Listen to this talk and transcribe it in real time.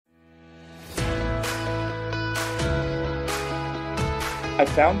I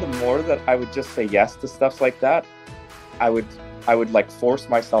found the more that I would just say yes to stuff like that, I would I would like force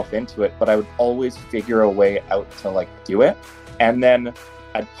myself into it, but I would always figure a way out to like do it. And then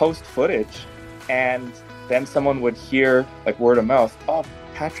I'd post footage and then someone would hear like word of mouth, oh,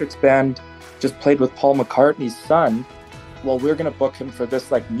 Patrick's band just played with Paul McCartney's son. Well, we're going to book him for this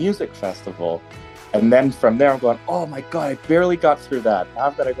like music festival. And then from there, I'm going, oh my God, I barely got through that. Now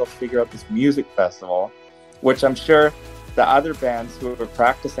I've got to go figure out this music festival, which I'm sure the other bands who were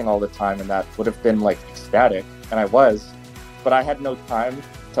practicing all the time and that would have been like ecstatic. And I was, but I had no time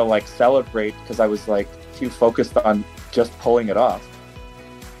to like celebrate because I was like too focused on just pulling it off.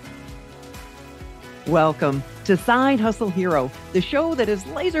 Welcome to Side Hustle Hero, the show that is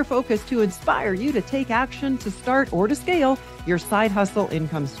laser focused to inspire you to take action to start or to scale your side hustle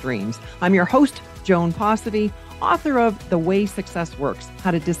income streams. I'm your host, Joan Posivy, author of The Way Success Works,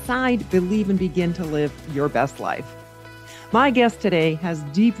 How to Decide, Believe, and Begin to Live Your Best Life. My guest today has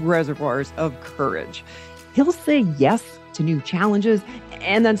deep reservoirs of courage. He'll say yes to new challenges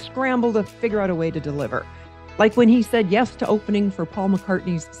and then scramble to figure out a way to deliver. Like when he said yes to opening for Paul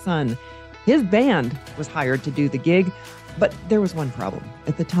McCartney's son. His band was hired to do the gig, but there was one problem.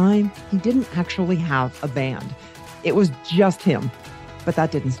 At the time, he didn't actually have a band. It was just him, but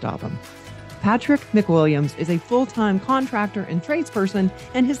that didn't stop him. Patrick McWilliams is a full-time contractor and tradesperson,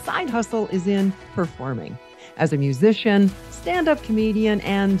 and his side hustle is in performing as a musician, stand-up comedian,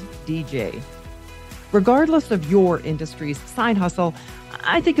 and DJ. Regardless of your industry's side hustle,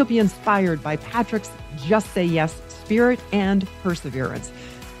 I think you'll be inspired by Patrick's just say yes spirit and perseverance.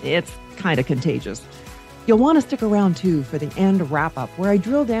 It's kind of contagious. You'll want to stick around too for the end wrap-up where I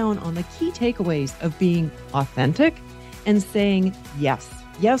drill down on the key takeaways of being authentic and saying yes.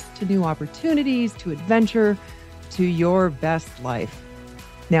 Yes to new opportunities, to adventure, to your best life.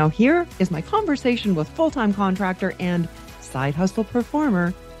 Now here is my conversation with full-time contractor and side hustle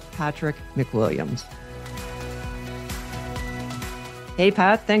performer, Patrick McWilliams. Hey,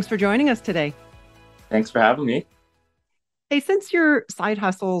 Pat, thanks for joining us today. Thanks for having me. Hey, since your side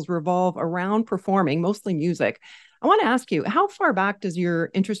hustles revolve around performing, mostly music, I want to ask you, how far back does your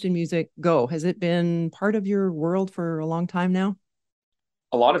interest in music go? Has it been part of your world for a long time now?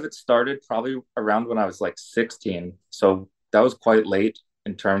 A lot of it started probably around when I was like 16. So that was quite late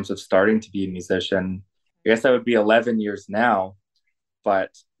in terms of starting to be a musician. I guess that would be 11 years now.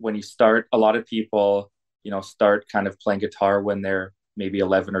 But when you start, a lot of people, start kind of playing guitar when they're maybe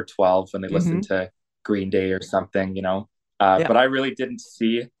 11 or 12 when they listen to Green Day or something, Yeah. But I really didn't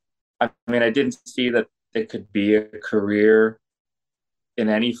see, I didn't see that it could be a career in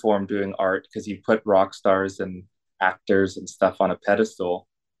any form doing art because you put rock stars and actors and stuff on a pedestal.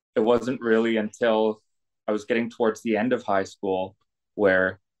 It wasn't really until I was getting towards the end of high school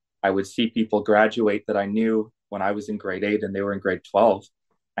where I would see people graduate that I knew when I was in grade 8 and they were in grade 12.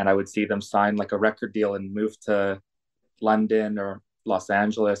 And I would see them sign like a record deal and move to London or Los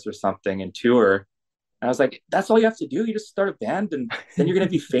Angeles or something and tour. And I was like, that's all you have to do. You just start a band and then you're going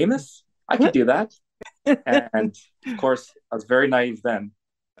to be famous. I could do that. And of course, I was very naive then.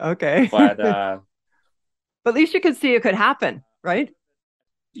 Okay. But But at least you could see it could happen, right?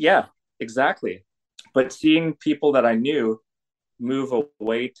 yeah, exactly. But seeing people that I knew move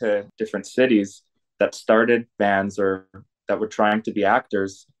away to different cities that started bands or that were trying to be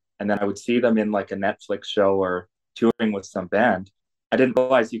actors, and then I would see them in like a Netflix show or touring with some band. I didn't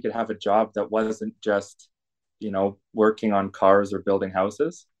realize you could have a job that wasn't just, working on cars or building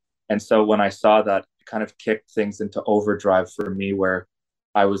houses. And so when I saw that, it kind of kicked things into overdrive for me where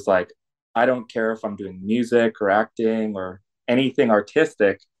I was like, I don't care if I'm doing music or acting or anything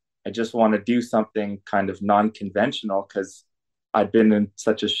artistic. I just want to do something kind of non-conventional because I'd been in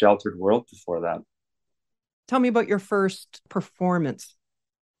such a sheltered world before that. Tell me about your first performance.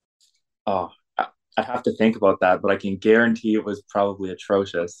 Oh, I have to think about that, but I can guarantee it was probably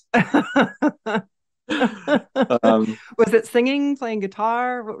atrocious. Was it singing, playing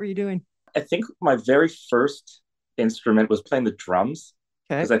guitar? What were you doing? I think my very first instrument was playing the drums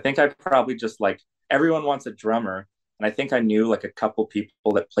Okay. because I think I probably just like everyone wants a drummer. And I think I knew like a couple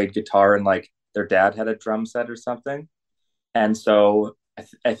people that played guitar and like their dad had a drum set or something. And so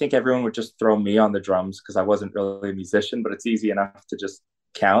I think everyone would just throw me on the drums because I wasn't really a musician, but it's easy enough to just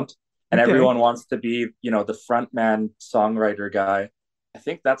count. And Okay. everyone wants to be, the front man songwriter guy. I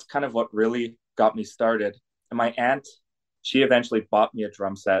think that's kind of what really got me started. And my aunt, she eventually bought me a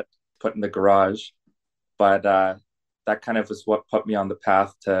drum set, put in the garage. But that kind of was what put me on the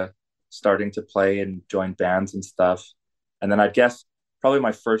path to starting to play and join bands and stuff. And then I guess probably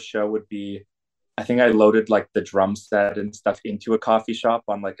my first show would be, I think I loaded like the drum set and stuff into a coffee shop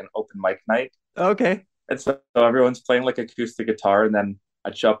on like an open mic night. Okay. And so everyone's playing like acoustic guitar. And then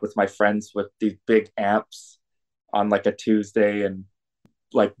I'd show up with my friends with these big amps on like a Tuesday and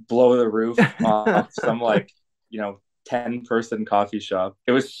like blow the roof off some like, 10-person coffee shop.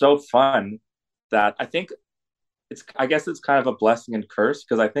 It was so fun that I guess it's kind of a blessing and curse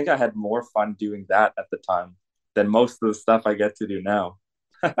because I think I had more fun doing that at the time than most of the stuff I get to do now.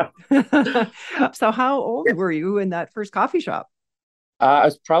 So how old were you in that first coffee shop? I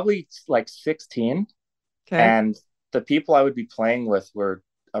was probably like 16, Okay. and the people I would be playing with were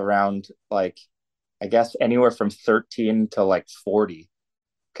around like, I guess anywhere from 13 to like 40.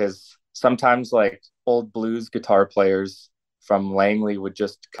 Because sometimes like old blues guitar players from Langley would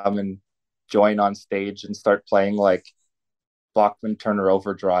just come and join on stage and start playing like Bachman Turner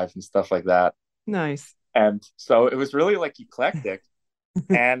Overdrive and stuff like that. Nice. And so it was really like eclectic.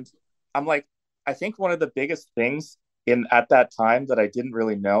 And I'm like, I think one of the biggest things in at that time that I didn't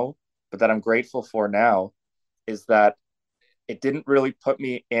really know, but that I'm grateful for now is that it didn't really put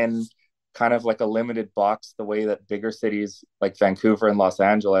me in kind of like a limited box the way that bigger cities like Vancouver and Los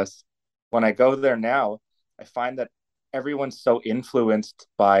Angeles. When I go there now, I find that everyone's so influenced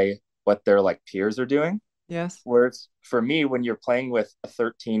by what their like peers are doing. Yes. Whereas for me, when you're playing with a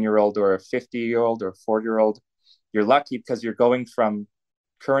 13-year-old or a 50-year-old or a 40-year-old, you're lucky because you're going from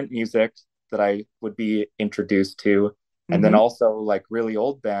current music that I would be introduced to, and then Mm-hmm. also like really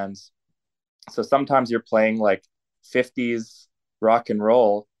old bands. So sometimes you're playing like 50s rock and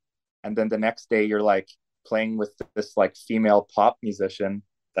roll, and then the next day you're like playing with this like female pop musician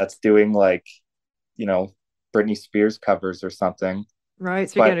that's doing like, you know, Britney Spears covers or something. Right.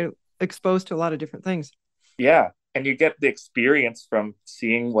 So you But get exposed to a lot of different things. yeah, and you get the experience from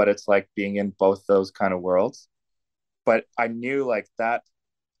seeing what it's like being in both those kind of worlds. But I knew like that,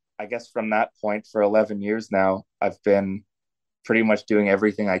 I guess from that point for 11 years now, I've been pretty much doing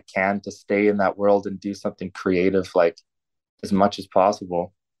everything I can to stay in that world and do something creative like as much as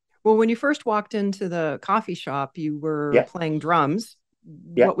possible. Well, when you first walked into the coffee shop, you were Yeah, playing drums.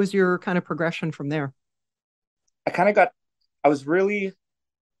 yeah. What was your kind of progression from there? I kind of got I was really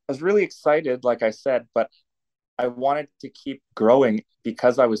excited like I said, but I wanted to keep growing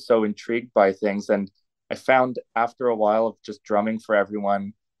because I was so intrigued by things. And I found after a while of just drumming for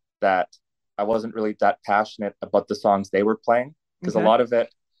everyone that I wasn't really that passionate about the songs they were playing because Okay. a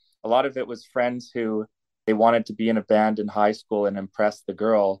lot of it was friends who they wanted to be in a band in high school and impress the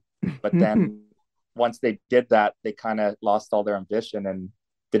girl, but then once they did that, they kind of lost all their ambition and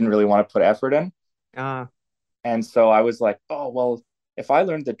didn't really want to put effort in. Ah, And so I was like, oh, well, if I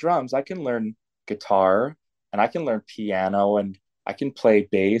learn the drums, I can learn guitar and I can learn piano and I can play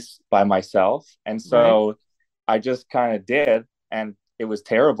bass by myself. And right. so I just kind of did. And it was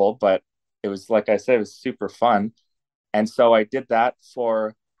terrible, but it was, like I said, it was super fun. And so I did that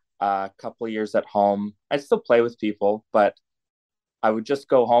for a couple of years at home. I still play with people, but I would just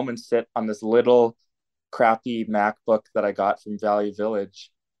go home and sit on this little crappy MacBook that I got from Value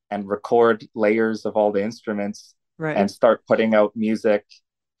Village and record layers of all the instruments and Right. start putting out music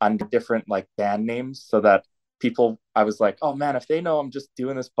under different like band names so that people I was like, oh man, if they know I'm just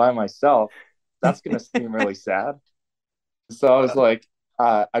doing this by myself, that's gonna seem really sad. So I was like,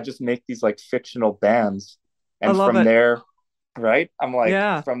 I just make these like fictional bands. I And love from it. there, right? I'm like,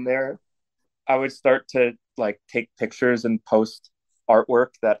 Yeah. from there, I would start to like take pictures and post artwork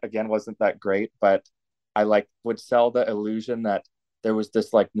that again wasn't that great, but I like would sell the illusion that there was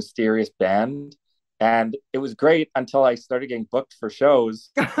this like mysterious band. And it was great until I started getting booked for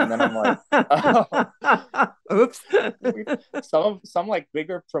shows. And then I'm like, oh, Oops. we, some like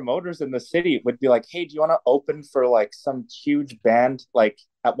bigger promoters in the city would be like, hey, do you want to open for like some huge band? Like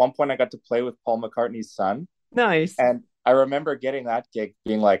at one point I got to play with Paul McCartney's son. Nice. And I remember getting that gig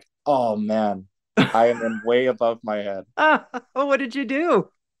being like, oh man, I am in way above my head. Oh, what did you do?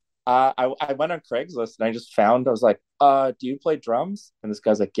 I went on Craigslist and I just found, I was like, do you play drums? And this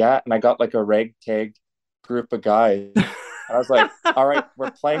guy's like, yeah. And I got like a ragtag group of guys. And I was like, all right, we're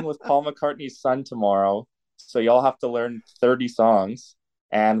playing with Paul McCartney's son tomorrow. So y'all have to learn 30 songs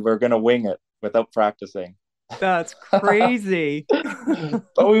and we're going to wing it without practicing. That's crazy.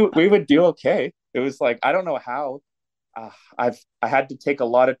 But we would do okay. It was like, I don't know how. I had to take a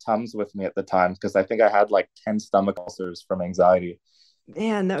lot of Tums with me at the time because I think I had like 10 stomach ulcers from anxiety.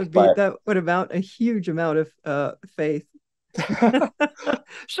 Man, But that would amount a huge amount of faith.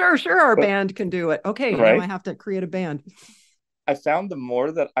 Sure, sure, our but band can do it. Okay, now I right, have to create a band. I found the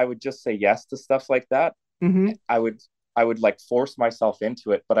more that I would just say yes to stuff like that, Hmm. I would I would like force myself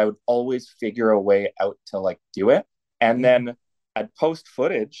into it, but I would always figure a way out to like do it. And Yeah. then I'd post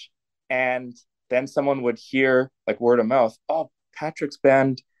footage and then someone would hear like word of mouth, oh, Patrick's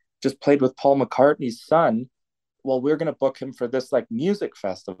band just played with Paul McCartney's son. well, we're going to book him for this like music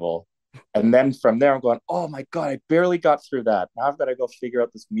festival. And then from there, I'm going, oh my God, I barely got through that. Now I've got to go figure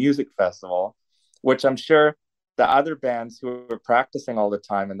out this music festival, which I'm sure the other bands who were practicing all the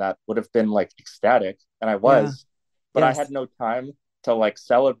time and that would have been like ecstatic. And I Yeah. was, but I Yes. had no time to like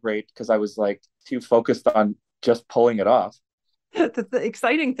celebrate because I was like too focused on just pulling it off. The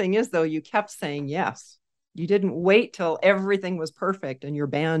exciting thing is, though, you kept saying yes. You didn't wait till everything was perfect and your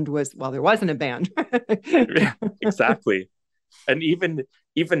band was, well, there wasn't a band. Yeah, exactly. And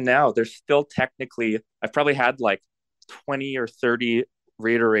even now, there's still technically, I've probably had like 20 or 30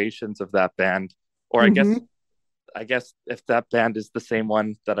 reiterations of that band. Or Hmm. I guess if that band is the same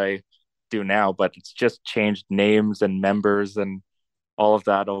one that I do now, but it's just changed names and members and all of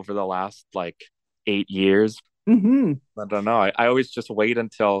that over the last like 8 years. Hmm. I don't know. I always just wait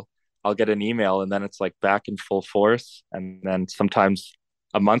until I'll get an email and then it's like back in full force. And then sometimes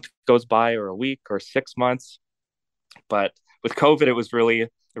a month goes by or a week or 6 months. But with COVID, it was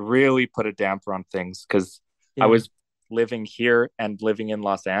really put a damper on things because I Yeah. was living here and living in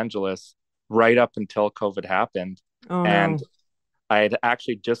Los Angeles right up until COVID happened. Oh, And no. I had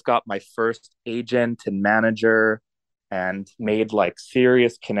actually just got my first agent and manager and made like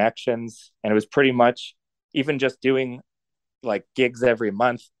serious connections. And it was pretty much even just doing like gigs every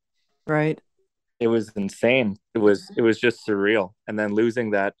month. Right. It was insane. It was just surreal. And then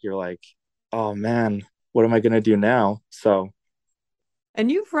losing that, you're like, oh man, what am I gonna do now? So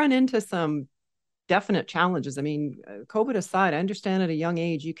And you've run into some definite challenges. I mean, COVID aside, I understand at a young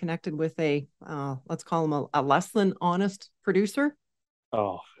age you connected with let's call him a less than honest producer.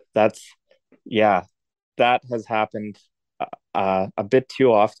 oh, that's yeah, that has happened a bit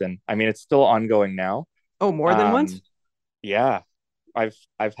too often. I mean, it's still ongoing now. Oh, more than once? Um, yeah, I've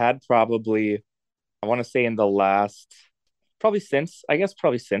had probably I want to say in the last probably since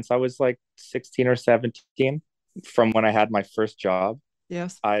I was like 16 or 17 from when I had my first job.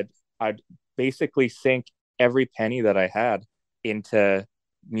 Yes. I'd basically sink every penny that I had into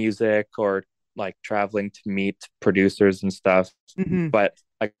music or like traveling to meet producers and stuff. Hmm. But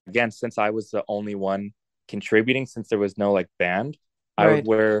again, since I was the only one contributing, since there was no like band, I would Right.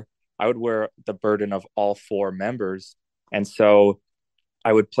 wear I would wear the burden of all four members. And so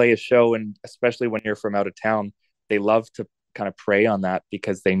I would play a show, and especially when you're from out of town, they love to kind of prey on that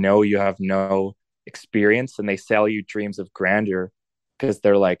because they know you have no experience and they sell you dreams of grandeur because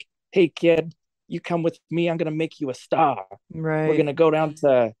they're like, hey, kid, you come with me. I'm going to make you a star. We're going Right. to go down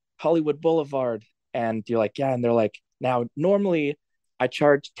to Hollywood Boulevard. And you're like, yeah. And they're like, now, normally I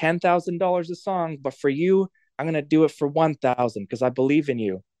charge $10,000 a song, but for you, I'm going to do it for 1,000 because I believe in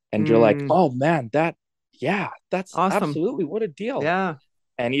you. And you're like, Mm, oh, man, yeah, that's awesome. absolutely what a deal. Yeah.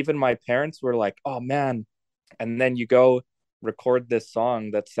 And even my parents were like, oh man. And then you go record this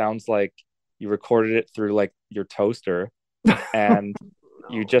song that sounds like you recorded it through like your toaster, and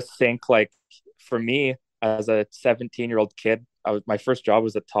you No. just think like, for me as a 17-year-old kid, my first job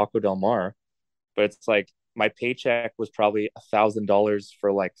was at Taco Del Mar, but it's like my paycheck was probably $1,000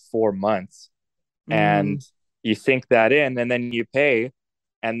 for like 4 months. And Mm, you sink that in and then you pay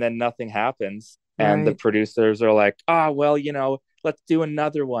and then nothing happens. And the right. producers are like, well, let's do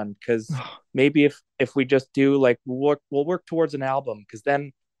another one because maybe if we just do like we'll work towards an album because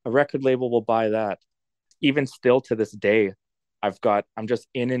then a record label will buy that. Even still to this day, I'm just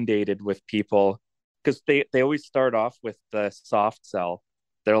inundated with people because they always start off with the soft sell.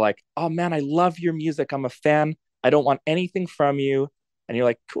 They're like, oh man, I love your music. I'm a fan. I don't want anything from you. And you're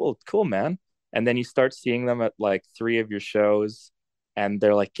like, cool, man. And then you start seeing them at like three of your shows, and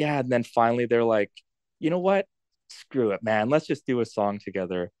they're like, yeah. And then finally they're like, you know what? Screw it, man. Let's just do a song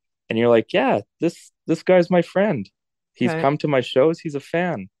together. And you're like, yeah, this guy's my friend. He's Okay. come to my shows. He's a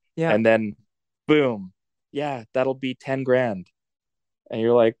fan. Yeah. And then boom, yeah, that'll be 10 grand. And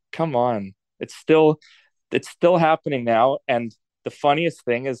you're like, come on. It's still happening now. And the funniest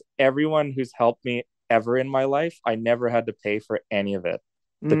thing is everyone who's helped me ever in my life, I never had to pay for any of it.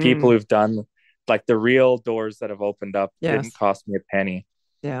 The people Mm, who've done like the real doors that have opened up didn't yes. cost me a penny.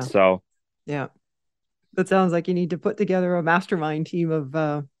 Yeah. So Yeah. That sounds like you need to put together a mastermind team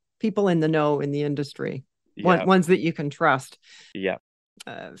of people in the know in the industry, yeah, ones that you can trust. yeah,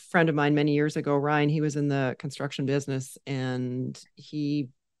 A friend of mine many years ago, Ryan, he was in the construction business and he,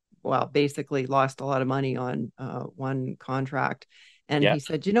 well, basically lost a lot of money on one contract. And yeah, he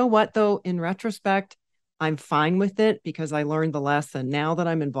said, you know what, though, in retrospect, I'm fine with it because I learned the lesson. Now that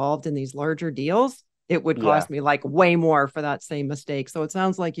I'm involved in these larger deals, it would yeah, cost me like way more for that same mistake. So it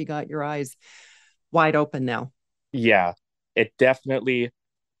sounds like you got your eyes wide open now. yeah. It definitely,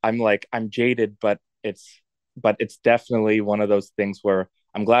 I'm jaded, but it's definitely one of those things where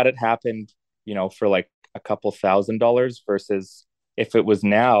I'm glad it happened, for like a couple $1,000s versus if it was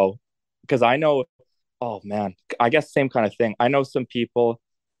now, because I know, oh man, I guess same kind of thing. I know some people,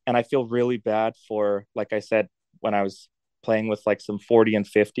 and I feel really bad for, like I said, when I was playing with like some 40 and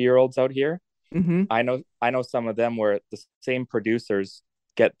 50-year-olds out here. Mm-hmm. I know some of them where the same producers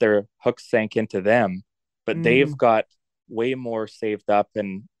get their hooks sank into them, but they've Mm, got way more saved up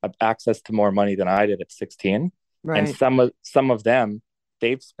and access to more money than I did at 16. And right. some of them,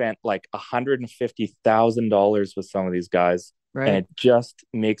 they've spent like $150,000 with some of these guys, and Right. it just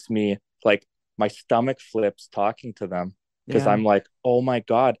makes me like my stomach flips talking to them because Yeah. I'm like, oh my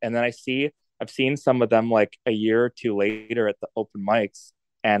god. And then I've seen some of them like a year or two later at the open mics,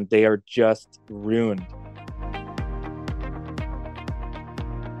 and they are just ruined.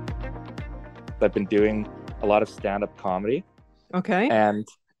 I've been doing a lot of stand-up comedy, Okay. and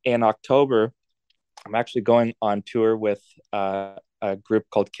in October, I'm actually going on tour with a group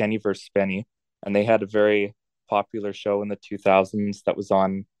called Kenny vs. Spenny, and they had a very popular show in the 2000s that was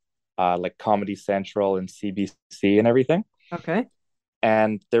on like Comedy Central and CBC and everything. Okay.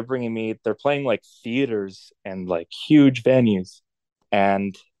 And they're playing like theaters and like huge venues,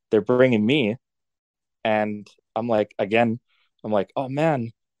 and they're bringing me, and I'm like, oh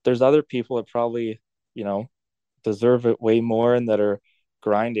man, there's other people that probably, you know, deserve it way more and that are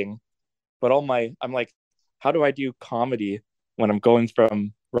grinding. But I'm like, how do I do comedy when I'm going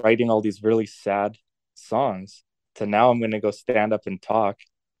from writing all these really sad songs to now I'm going to go stand up and talk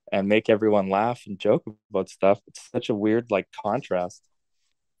and make everyone laugh and joke about stuff? It's such a weird like contrast.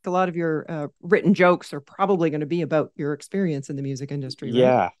 A lot of your written jokes are probably going to be about your experience in the music industry, right?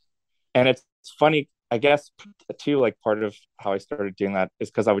 Yeah. And it's funny, I guess, too, like part of how I started doing that is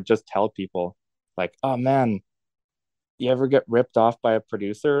because I would just tell people, like, oh man, you ever get ripped off by a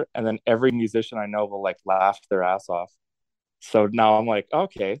producer? And then every musician I know will like laugh their ass off. So now I'm like,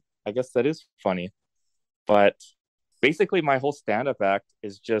 okay, I guess that is funny. But basically, my whole stand up act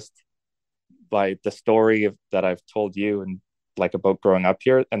is just by the story that I've told you and like about growing up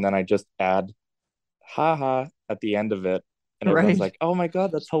here. And then I just add haha at the end of it. And everyone's Right. like, oh my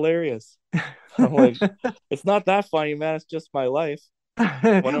God, that's hilarious. I'm like, it's not that funny, man. It's just my life.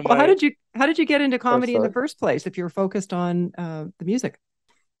 One of Well, my, how did you get into oh, comedy in the sorry. first place if you're focused on the music?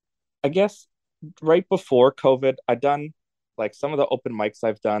 I guess right before COVID, I done like some of the open mics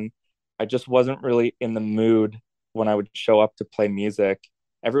I've done. I just wasn't really in the mood when I would show up to play music.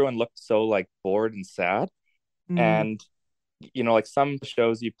 Everyone looked so like bored and sad. Mm, And, you know, like some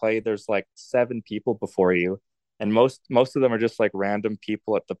shows you play, there's like seven people before you. And most of them are just like random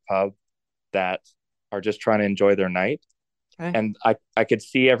people at the pub that are just trying to enjoy their night. okay. And I could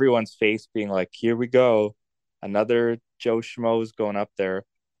see everyone's face being like, here we go. Another Joe Schmo's going up there.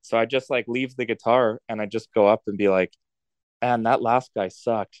 So I just like leave the guitar and I just go up and be like, man, that last guy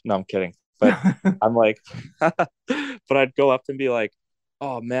sucked. No, I'm kidding. But I'm like, but I'd go up and be like,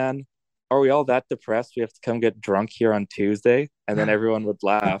 oh man, are we all that depressed? We have to come get drunk here on Tuesday. And then everyone would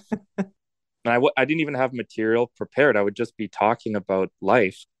laugh. And I didn't even have material prepared. I would just be talking about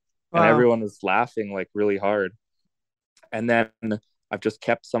life. And Wow. everyone was laughing like really hard. And then I've just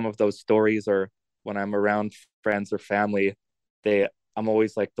kept some of those stories, or when I'm around friends or family, I'm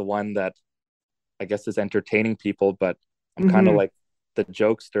always like the one that I guess is entertaining people, but I'm kind of Hmm. like the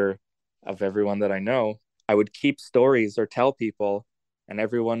jokester of everyone that I know. I would keep stories or tell people, and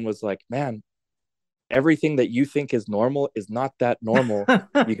everyone was like, man, everything that you think is normal is not that normal.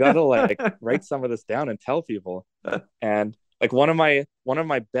 You got to like write some of this down and tell people. And like one of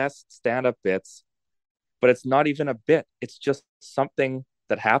my best stand-up bits, but it's not even a bit. It's just something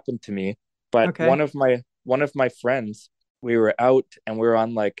that happened to me. But Okay. one of my friends, we were out and we were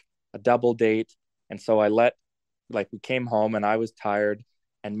on like a double date, and so we came home and I was tired,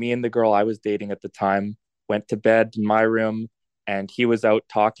 and me and the girl I was dating at the time went to bed in my room, and he was out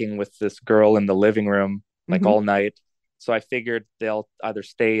talking with this girl in the living room like Hmm. all night. So I figured they'll either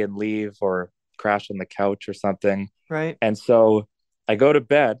stay and leave or crash on the couch or something. Right. And so I go to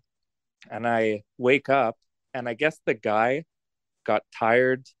bed and I wake up, and I guess the guy got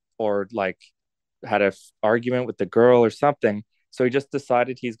tired or like had a argument with the girl or something. So he just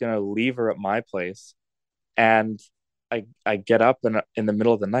decided he's going to leave her at my place. And I get up in the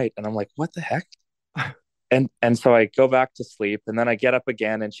middle of the night and I'm like, what the heck? And so I go back to sleep, and then I get up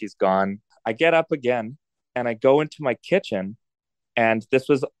again and she's gone. I get up again and I go into my kitchen, and this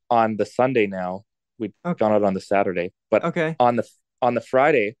was on the Sunday now. We'd Okay. gone out on the Saturday, but Okay. on the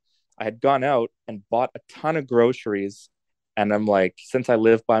Friday, I had gone out and bought a ton of groceries. And I'm like, since I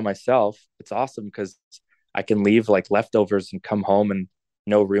live by myself, it's awesome because I can leave like leftovers and come home and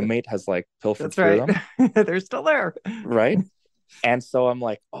no roommate has like pilfered That's through right. them. They're still there. Right. And so I'm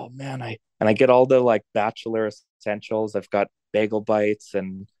like, oh man, I get all the like bachelor essentials. I've got bagel bites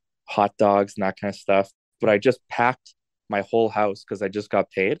and hot dogs and that kind of stuff. But I just packed my whole house because I just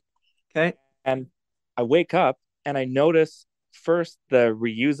got paid. Okay. And I wake up and I notice first the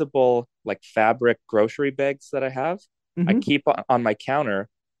reusable like fabric grocery bags that I have. I Hmm. keep on my counter.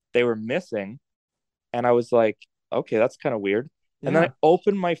 They were missing. And I was like, okay, that's kind of weird. And then I Yeah.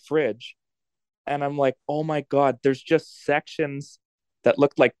 opened my fridge and I'm like, oh my God, there's just sections that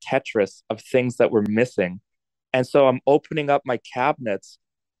looked like Tetris of things that were missing. And so I'm opening up my cabinets,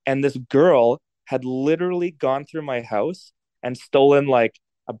 and this girl had literally gone through my house and stolen like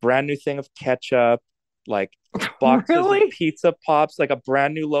a brand new thing of ketchup, like boxes of Really? pizza pops, like a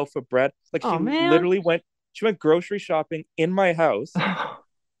brand new loaf of bread. Like Oh man. she went grocery shopping in my house,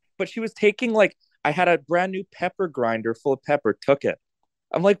 but she was taking like, I had a brand new pepper grinder full of pepper, took it.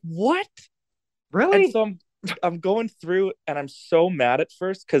 I'm like, what? And Really? so I'm going through and I'm so mad at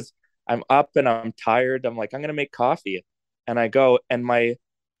first because I'm up and I'm tired. I'm like, I'm gonna make coffee. And I go and my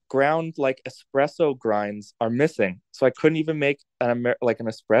ground like espresso grinds are missing. So I couldn't even make like an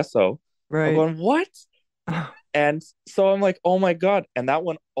espresso. I'm Right. going, what? And so I'm like, oh my God. And that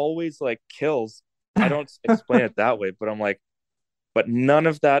one always like kills. I don't explain it that way, but I'm like, but none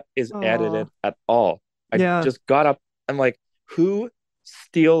of that is Oh, edited at all. I yeah. just got up. I'm like, who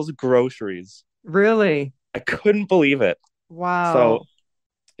steals groceries? Really? I couldn't believe it. So Wow.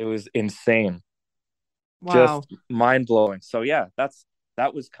 it was insane, Wow. just mind blowing. So yeah,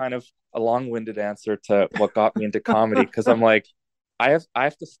 that was kind of a long-winded answer to what got me into comedy because I'm like, I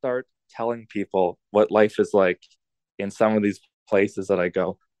have to start telling people what life is like in some of these places that I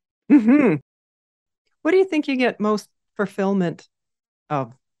go. Hmm. What do you think you get most fulfillment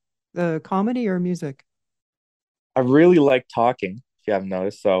of, the comedy or music? I really like talking, if you haven't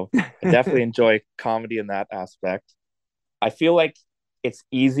noticed. So I definitely enjoy comedy in that aspect. I feel like it's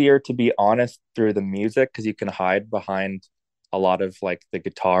easier to be honest through the music because you can hide behind a lot of like the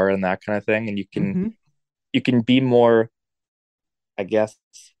guitar and that kind of thing, and Hmm. you can be more, I guess,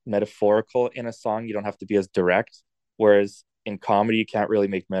 metaphorical in a song. You don't have to be as direct. Whereas in comedy, you can't really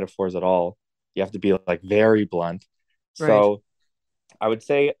make metaphors at all. You have to be like very blunt. Right. So I would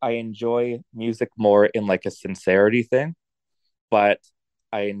say I enjoy music more in like a sincerity thing, but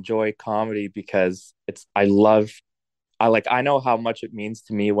I enjoy comedy because I know how much it means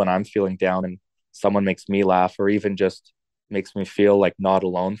to me when I'm feeling down and someone makes me laugh or even just makes me feel like not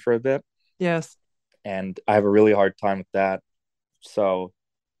alone for a bit. Yes. And I have a really hard time with that. So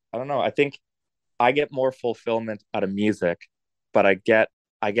I don't know. I think I get more fulfillment out of music, but I get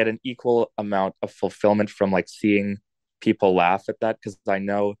an equal amount of fulfillment from like seeing people laugh at that because I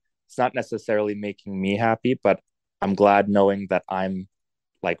know it's not necessarily making me happy, but I'm glad knowing that I'm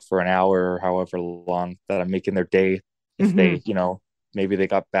like for an hour or however long that I'm making their day if Hmm. they, maybe they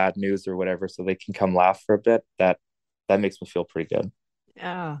got bad news or whatever, so they can come laugh for a bit. That makes me feel pretty good.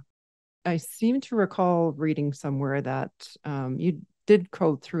 Yeah. I seem to recall reading somewhere that you did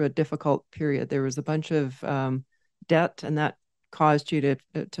go through a difficult period. There was a bunch of debt, and that caused you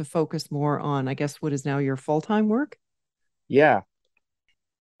to focus more on, I guess, what is now your full-time work. Yeah,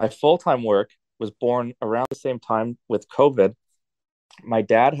 my full-time work was born around the same time with COVID. My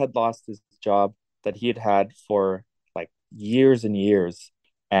dad had lost his job that he had had for like years and years,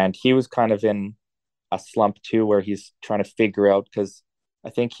 and he was kind of in a slump too where he's trying to figure out because I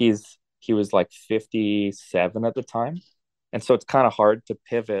think he was like 57 at the time. And so it's kind of hard to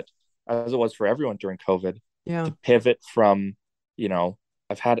pivot as it was for everyone during COVID Yeah. to pivot from, you know,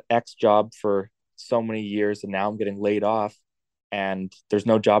 I've had X job for so many years and now I'm getting laid off and there's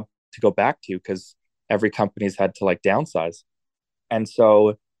no job to go back to because every company's had to like downsize. And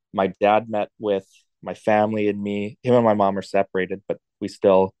so my dad met with my family and me. Him and my mom are separated, but we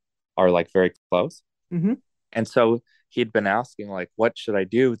still are like very close. Hmm. And so he'd been asking, like, what should I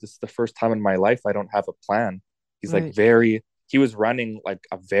do? This is the first time in my life I don't have a plan. He's like, Right. he was running like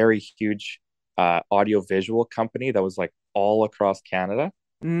a very huge audio visual company that was like all across Canada.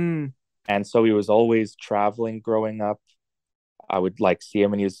 Mm. And so he was always traveling growing up. I would like see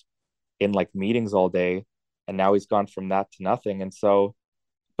him and he was in like meetings all day. And now he's gone from that to nothing. And so,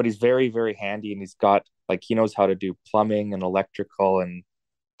 but he's very, very handy and he's got like, he knows how to do plumbing and electrical and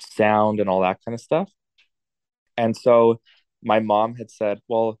sound and all that kind of stuff. And so my mom had said,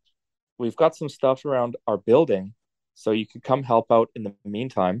 well, we've got some stuff around our building, so you could come help out in the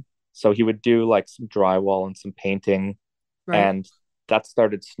meantime. So he would do like some drywall and some painting. Right. And that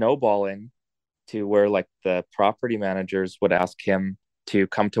started snowballing to where like the property managers would ask him to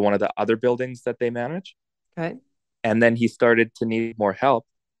come to one of the other buildings that they manage. Okay. And then he started to need more help.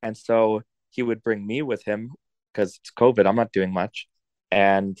 And so he would bring me with him. because it's COVID. I'm not doing much.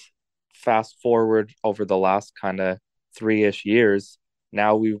 And fast forward over the last kind of 3-ish years,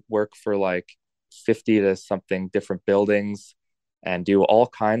 now we work for like 50 to something different buildings and do all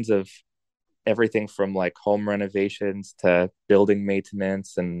kinds of everything from like home renovations to building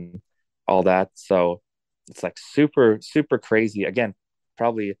maintenance and all that. So it's like super, super crazy. Again,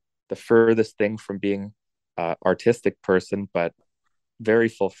 probably the furthest thing from being artistic person, but very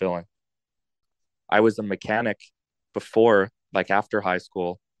fulfilling. I was a mechanic before, like after high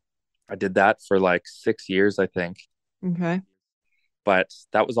school. I did that for like 6 years, I think. Okay. But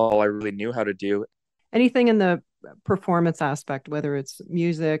that was all I really knew how to do. Anything in the performance aspect, whether it's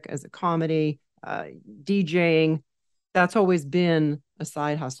music, as a comedy, DJing, that's always been a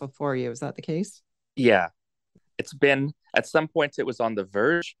side hustle for you. Is that the case? Yeah, it's been at some points it was on the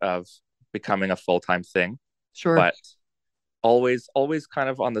verge of becoming a full-time thing, Sure. but always kind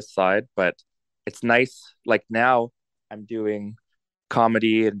of on the side. But it's nice. Like now I'm doing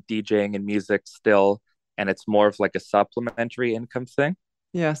comedy and DJing and music still, and it's more of like a supplementary income thing,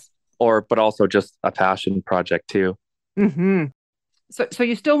 Yes. or but also just a passion project too. Hmm. So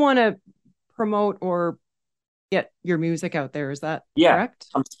you still want to promote or get your music out there? Is that Yeah, correct?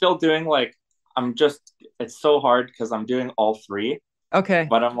 I'm still doing like I'm just it's so hard because I'm doing all three, Okay.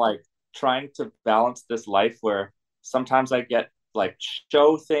 but I'm like trying to balance this life where sometimes I get like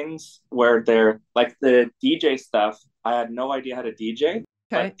show things where they're like the DJ stuff. I had no idea how to DJ, Okay.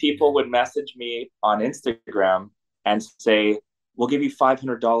 but people would message me on Instagram and say, "We'll give you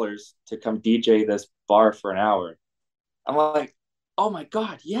 $500 to come DJ this bar for an hour." I'm like, "Oh my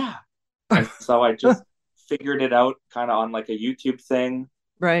God, yeah." And so I just figured it out kind of on like a YouTube thing.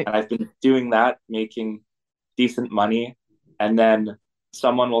 Right. And I've been doing that, making decent money. And then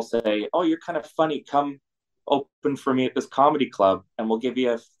someone will say, "Oh, you're kind of funny. Come open for me at this comedy club and we'll give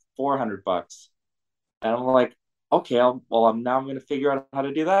you 400 bucks." And I'm like, "Okay, I'm going to figure out how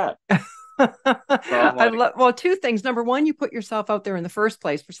to do that." So I'm I like, love, well, two things. Number one, you put yourself out there in the first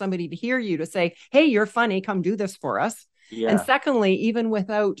place for somebody to hear you to say, "Hey, you're funny, come do this for us." And yeah, secondly, even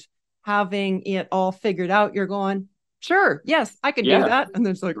without having it all figured out, you're going, "Sure, yes, I can do yeah, that." And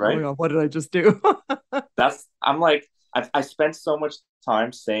then it's like, "Oh my right. God, what did I just do?" I'm like, I spent so much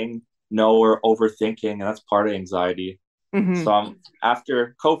time saying no or overthinking, and that's part of anxiety. Hmm. So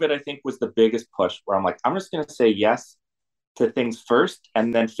after COVID, I think was the biggest push where I'm like, I'm just going to say yes to things first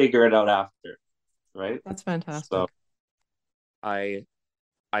and then figure it out after, right? That's So fantastic. I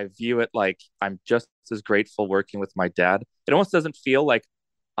I view it like I'm just as grateful working with my dad. It almost doesn't feel like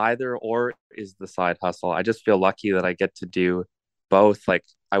either or is the side hustle. I just feel lucky that I get to do both. Like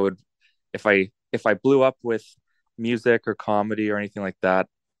I would if I blew up with music or comedy or anything like that,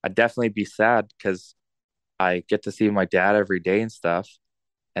 I'd definitely be sad because I get to see my dad every day and stuff.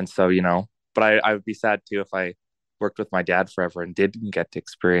 And so, but I would be sad too if I worked with my dad forever and didn't get to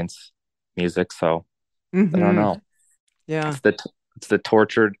experience music. So I don't Hmm. know. Yeah. It's the it's the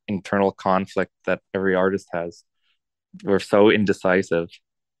tortured internal conflict that every artist has. We're so indecisive.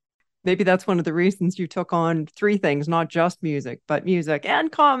 Maybe that's one of the reasons you took on three things, not just music, but music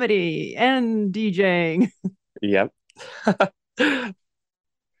and comedy and DJing. Yep.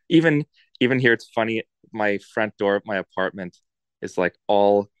 even even here, it's funny. My front door of my apartment is like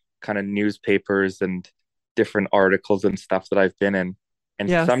all kind of newspapers and different articles and stuff that I've been in. And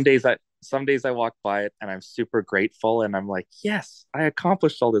Yes. some days I walk by it and I'm super grateful and I'm like, yes, I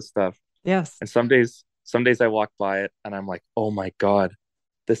accomplished all this stuff. Yes. And some days I walk by it and I'm like, oh my God,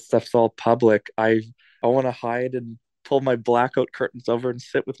 this stuff's all public. I want to hide and pull my blackout curtains over and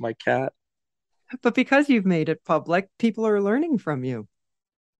sit with my cat. But because you've made it public, people are learning from you.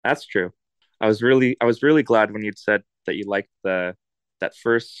 That's true. I was really glad when you'd said that you liked the that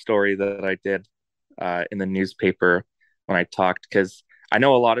first story that I did in the newspaper when I talked because I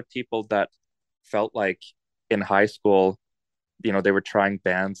know a lot of people that felt like in high school, they were trying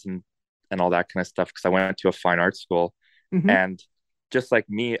bands and all that kind of stuff because I went to a fine arts school Hmm. and just like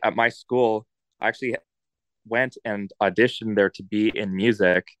me at my school, I actually went and auditioned there to be in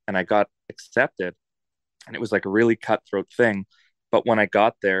music and I got accepted and it was like a really cutthroat thing. But when I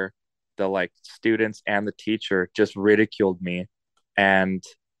got there, the like students and the teacher just ridiculed me, and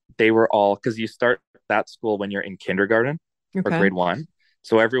they were all because you start that school when you're in kindergarten or Okay. grade one,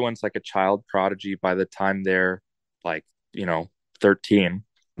 so everyone's like a child prodigy by the time they're like 13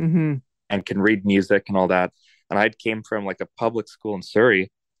 Hmm. and can read music and all that. And I came from like a public school in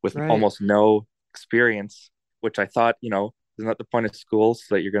Surrey with Right. almost no experience, which I thought, isn't that the point of school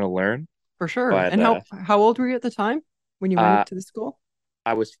so that you're going to learn? For sure. But And how old were you at the time when you uh, went to the school?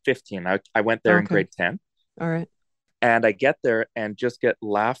 I was 15. I went there in Okay. grade 10 All right. and I get there and just get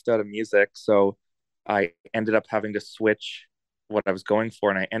laughed out of music. So I ended up having to switch what I was going for,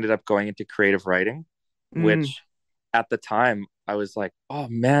 and I ended up going into creative writing, Mm, which at the time I was like, oh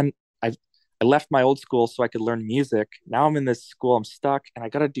man, I left my old school so I could learn music. Now I'm in this school, I'm stuck, and I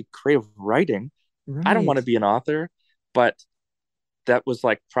got to do creative writing. I don't want to right. be an author, but that was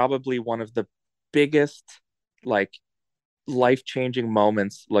like probably one of the biggest like life-changing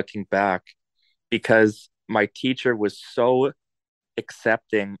moments looking back, because my teacher was so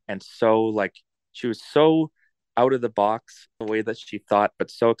accepting and so like she was so out of the box the way that she thought,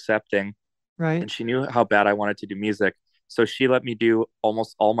 but so accepting, and Right. she knew how bad I wanted to do music. So she let me do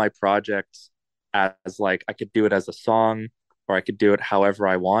almost all my projects as like I could do it as a song, or I could do it however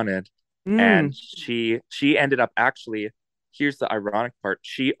I wanted. And Mm. she ended up actually, here's the ironic part,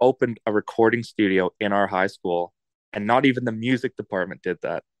 she opened a recording studio in our high school, and not even the music department did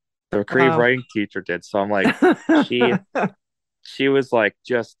that. The creative Wow. writing teacher did. So I'm like, she she was like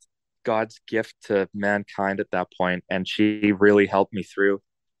just God's gift to mankind at that point, and she really helped me through.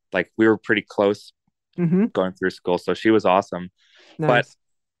 Like we were pretty close Hmm. going through school, so she was awesome. But Nice.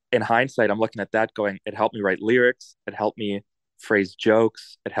 in hindsight, I'm looking at that going, it helped me write lyrics, it helped me phrase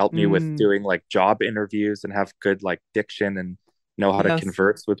jokes, it helped me with Mm. doing like job interviews and have good like diction and know how to Yes.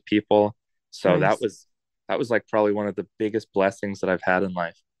 converse with people. So Nice. that was like probably one of the biggest blessings that I've had in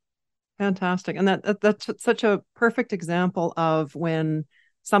life. Fantastic. And that's such a perfect example of when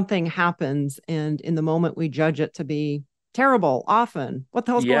something happens and in the moment we judge it to be terrible often. What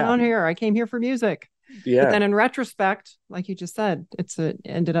the hell's going Yeah, on here? I came here for music. But yeah, then in retrospect, like you just said,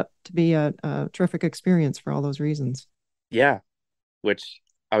 ended up to be a terrific experience for all those reasons. yeah. Which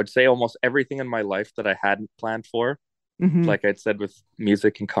I would say almost everything in my life that I hadn't planned for, Hmm. like I'd said with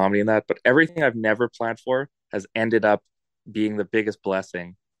music and comedy and that, but everything I've never planned for has ended up being the biggest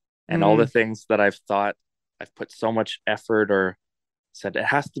blessing. And all the Mm. things that I've thought I've put so much effort or said it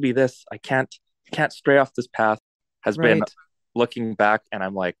has to be this, I can't stray off this path, has been Right. looking back and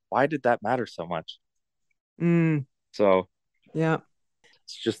I'm like, why did that matter so much? Mm. So Yeah.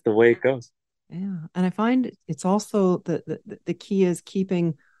 it's just the way it goes. Yeah. And I find it's also the key is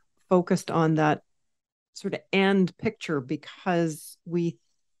keeping focused on that sort of end picture because we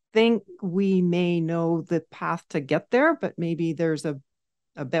think we may know the path to get there, but maybe there's a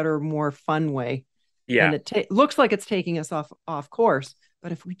better, more fun way. And Yeah, looks like it's taking us off course.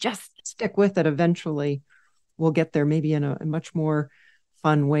 But if we just stick with it, eventually we'll get there, maybe in a much more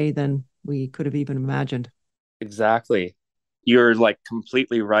fun way than we could have even imagined. exactly. You're like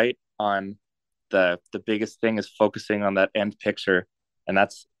completely right on the biggest thing is focusing on that end picture, and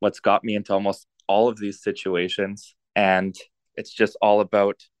that's what's got me into almost all of these situations. And it's just all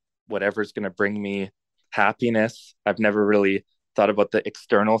about whatever's going to bring me happiness. I've never really thought about the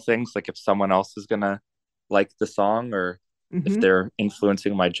external things, like if someone else is going to like the song or if Mm-hmm. they're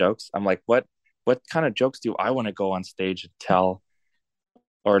influencing my jokes. I'm like, what kind of jokes do I want to go on stage and tell?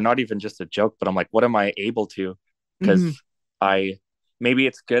 Or not even just a joke, but I'm like, what am I able to? Mm-hmm. Because I maybe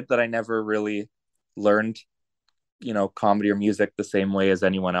it's good that I never really learned, comedy or music the same way as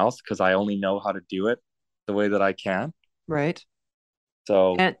anyone else, because I only know how to do it the way that I can. Right.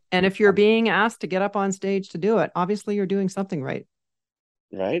 So, And if you're um, being asked to get up on stage to do it, obviously you're doing something right.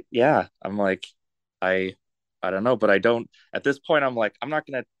 right, yeah, I'm like, I, I don't know, but I don't. At this point, I'm like, I'm not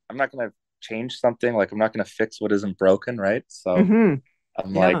gonna change something. Like, I'm not gonna fix what isn't broken, right? So, Mm-hmm.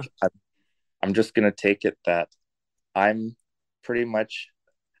 I'm Yeah. like, I'm just gonna take it that I'm pretty much.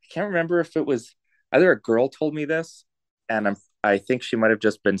 I can't remember if it was either a girl told me this, and I think she might have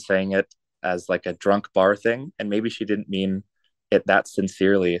just been saying it as like a drunk bar thing, and maybe she didn't mean it that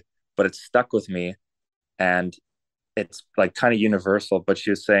sincerely, but it stuck with me, and it's like kind of universal. But she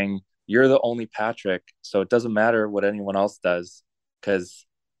was saying, "You're the only Patrick, so it doesn't matter what anyone else does, because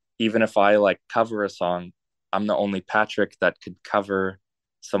even if I like cover a song, I'm the only Patrick that could cover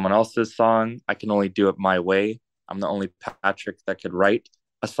someone else's song. I can only do it my way. I'm the only Patrick that could write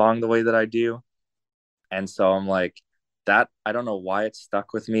a song the way that I do." And so I'm like, that, I don't know why it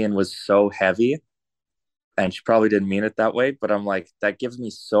stuck with me and was so heavy. And she probably didn't mean it that way, but I'm like, that gives me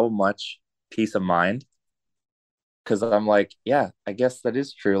so much peace of mind, because I'm like, yeah, I guess that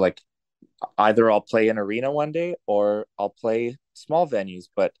is true. Like, either I'll play an arena one day or I'll play small venues,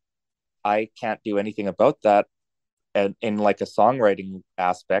 but I can't do anything about that and in like a songwriting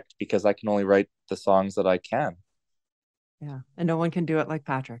aspect, because I can only write the songs that I can. Yeah. And no one can do it like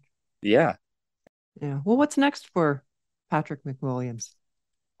Patrick. Yeah. Yeah. Well, what's next for Patrick McWilliams?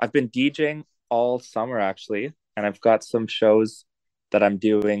 I've been DJing all summer actually, and I've got some shows that I'm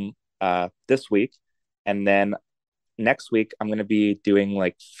doing this week. And then next week, I'm going to be doing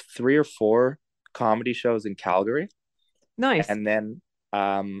like 3 or 4 comedy shows in Calgary. Nice. And then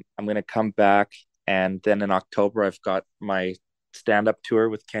I'm going to come back. And then in October, I've got my stand-up tour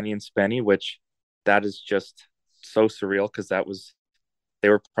with Kenny and Spenny, which that is just so surreal because they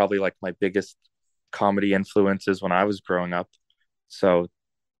were probably like my biggest comedy influences when I was growing up. So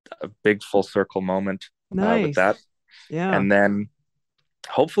a big full circle moment with Nice. that. Yeah. And then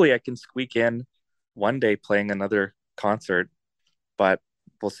hopefully I can squeak in one day playing another concert, but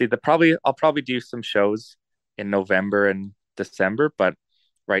we'll see. I'll probably do some shows in November and December, but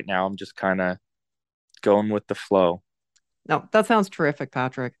right now I'm just kind of going with the flow. No, that sounds terrific,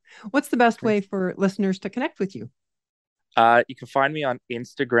 Patrick. What's the best way for listeners to connect with you? You can find me on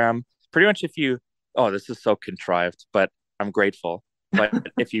Instagram. Pretty much oh, this is so contrived, but I'm grateful. But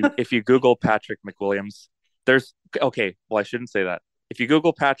if you Google Patrick McWilliams, okay, well, I shouldn't say that. If you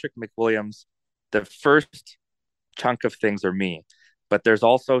Google Patrick McWilliams, the first chunk of things are me. But there's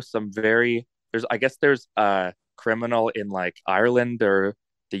also I guess there's a criminal in like Ireland or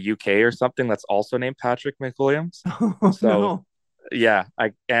the UK or something that's also named Patrick McWilliams. Oh, So no. yeah,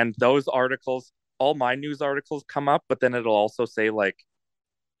 and those articles, all my news articles come up, but then it'll also say like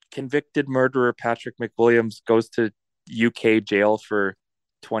convicted murderer Patrick McWilliams goes to UK jail for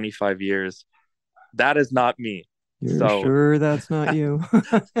 25 years. That is not me. You're So sure that's not you?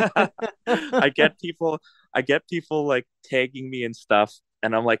 I get people I get people like tagging me and stuff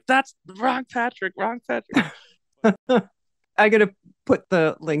and I'm like that's wrong Patrick, wrong Patrick. I got to put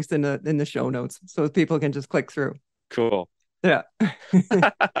the links in the show notes so people can just click through. Cool. Yeah.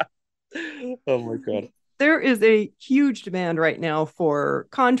 Oh my god. There is a huge demand right now for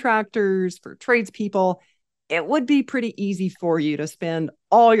contractors, for tradespeople. It would be pretty easy for you to spend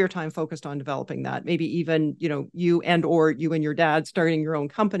all your time focused on developing that. Maybe even, you and your dad starting your own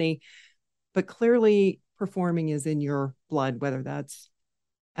company, but clearly performing is in your blood, whether that's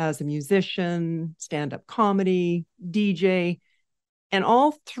as a musician, stand-up comedy, DJ, and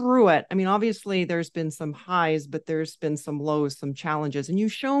all through it. I mean, obviously there's been some highs, but there's been some lows, some challenges, and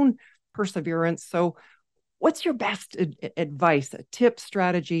you've shown perseverance. So what's your best advice, a tip,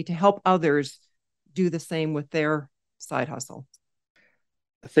 strategy to help others do the same with their side hustle?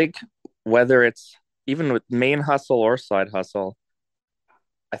 I think whether it's even with main hustle or side hustle,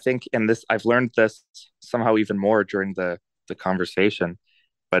 I think I've learned this somehow even more during the conversation,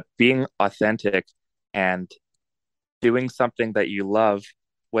 but being authentic and doing something that you love,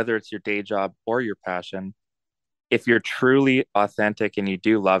 whether it's your day job or your passion, if you're truly authentic and you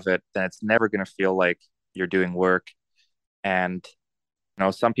do love it, then it's never going to feel like you're doing work. And,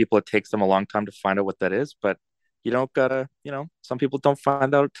 some people, it takes them a long time to find out what that is, but you don't gotta, some people don't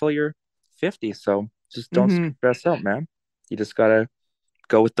find out until you're 50. So just don't stress out, man. You just gotta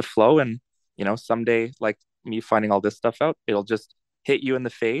go with the flow. And, someday, like me finding all this stuff out, it'll just hit you in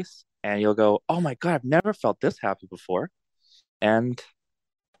the face and you'll go, oh my God, I've never felt this happy before. And,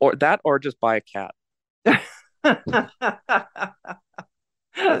 or just buy a cat. That's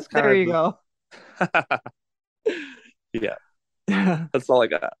there you go. Yeah. That's all I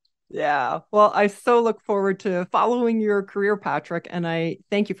got. Yeah. Well, I so look forward to following your career, Patrick. And I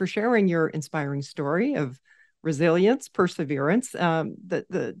thank you for sharing your inspiring story of resilience, perseverance,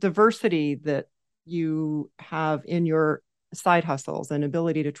 the diversity that you have in your side hustles and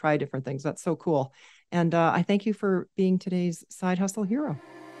ability to try different things. That's so cool. And I thank you for being today's side hustle hero.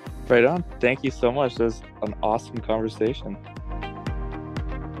 Right on. Thank you so much. It was an awesome conversation.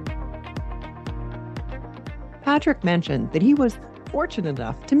 Patrick mentioned that he was fortunate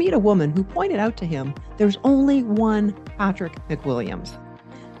enough to meet a woman who pointed out to him there's only one Patrick McWilliams.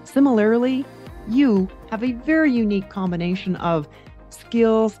 Similarly, you have a very unique combination of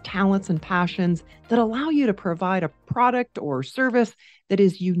skills, talents, and passions that allow you to provide a product or service that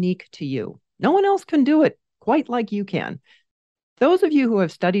is unique to you. No one else can do it quite like you can. Those of you who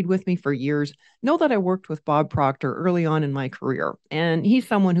have studied with me for years know that I worked with Bob Proctor early on in my career, and he's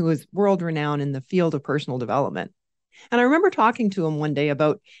someone who is world-renowned in the field of personal development. And I remember talking to him one day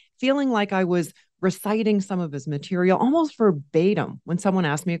about feeling like I was reciting some of his material almost verbatim when someone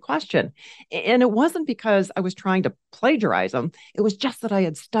asked me a question. And it wasn't because I was trying to plagiarize him. It was just that I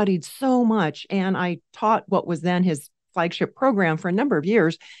had studied so much and I taught what was then his flagship program for a number of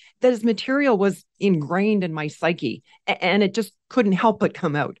years, that his material was ingrained in my psyche and it just couldn't help but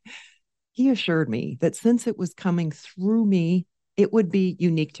come out. He assured me that since it was coming through me, it would be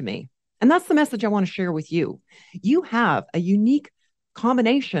unique to me. And that's the message I want to share with you. You have a unique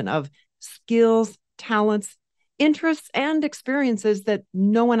combination of skills, talents, interests, and experiences that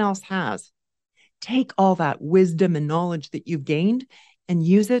no one else has. Take all that wisdom and knowledge that you've gained and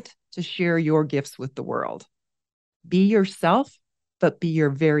use it to share your gifts with the world. Be yourself, but be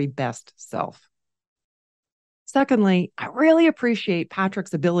your very best self. Secondly, I really appreciate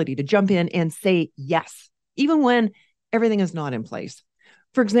Patrick's ability to jump in and say yes, even when everything is not in place.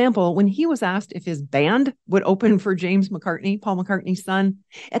 For example, when he was asked if his band would open for James McCartney, Paul McCartney's son,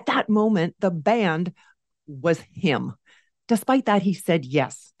 at that moment, the band was him. Despite that, he said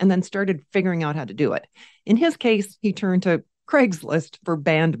yes, and then started figuring out how to do it. In his case, he turned to Craigslist for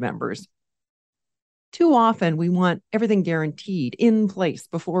band members. Too often, we want everything guaranteed in place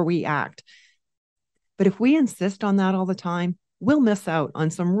before we act. But if we insist on that all the time, we'll miss out on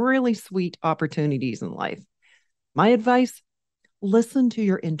some really sweet opportunities in life. My advice, listen to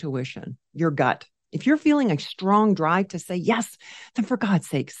your intuition, your gut. If you're feeling a strong drive to say yes, then for God's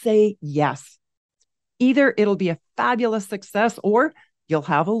sake, say yes. Either it'll be a fabulous success or you'll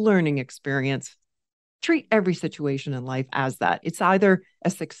have a learning experience. Treat every situation in life as that. It's either a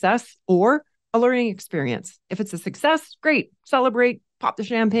success or a learning experience. If it's a success, great, celebrate, pop the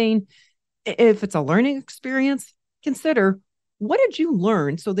champagne. If it's a learning experience, consider, what did you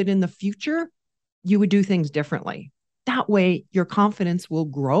learn so that in the future you would do things differently? That way, your confidence will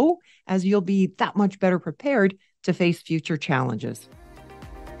grow as you'll be that much better prepared to face future challenges.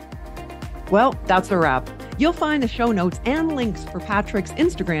 Well, that's a wrap. You'll find the show notes and links for Patrick's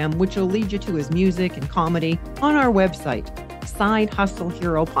Instagram, which will lead you to his music and comedy, on our website,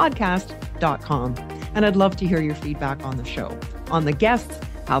 sidehustleheropodcast.com. And I'd love to hear your feedback on the show, on the guests,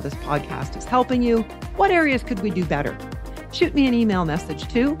 how this podcast is helping you, what areas could we do better? Shoot me an email message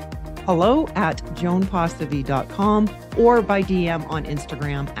to hello@joanposivy.com or by DM on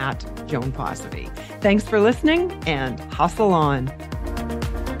Instagram @JoanPosivy. Thanks for listening and hustle on.